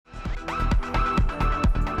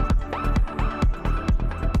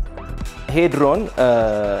ይሄ ድሮን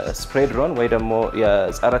ስፕሬይ ድሮን ወይ ደግሞ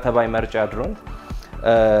የጸረ ተባይ መርጫ ድሮን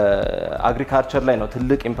አግሪካልቸር ላይ ነው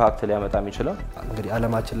ትልቅ ኢምፓክት ሊያመጣ የሚችለው። እንግዲህ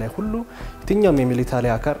ዓለማችን ላይ ሁሉ የትኛውም የሚሊታሪ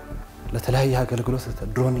አካል ለተለያየ አገልግሎት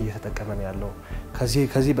ድሮን እየተጠቀመ ነው ያለው።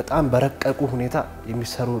 ከዚህ በጣም በረቀቁ ሁኔታ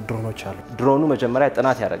የሚሰሩ ድሮኖች አሉ። ድሮኑ መጀመሪያ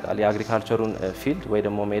ጥናት ያደርጋል የአግሪካልቸሩን ፊልድ ወይ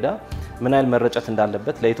ደግሞ ሜዳ ምን ያህል መረጨት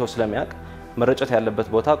እንዳለበት ለይቶ ስለሚያውቅ መረጨት ያለበት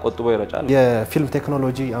ቦታ ቆጥቦ ይረጫል። የፊልም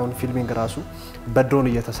ቴክኖሎጂ አሁን ፊልሚንግ ራሱ በድሮን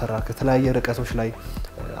እየተሰራ ከተለያየ ርቀቶች ላይ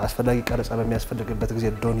አስፈላጊ ቀረጻ በሚያስፈልግበት ጊዜ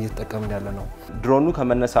ድሮን እየተጠቀምን ያለ ነው። ድሮኑ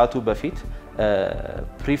ከመነሳቱ በፊት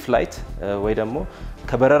ፕሪ ፍላይት ወይ ደግሞ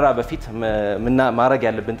ከበረራ በፊት ማድረግ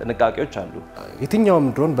ያለብን ጥንቃቄዎች አሉ። የትኛውም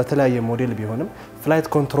ድሮን በተለያየ ሞዴል ቢሆንም ፍላይት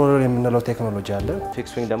ኮንትሮለር የምንለው ቴክኖሎጂ አለ።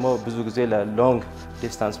 ፊክስ ዊንግ ደግሞ ብዙ ጊዜ ለሎንግ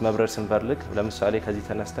ዲስታንስ መብረር ስንፈልግ ለምሳሌ ከዚህ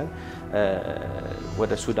ተነስተን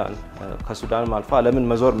ወደ ሱዳን ከሱዳን አልፎ ዓለምን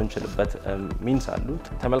መዞር የምንችልበት ሚንስ አሉ።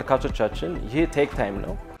 ተመልካቾቻችን ይህ ቴክ ታይም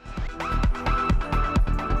ነው።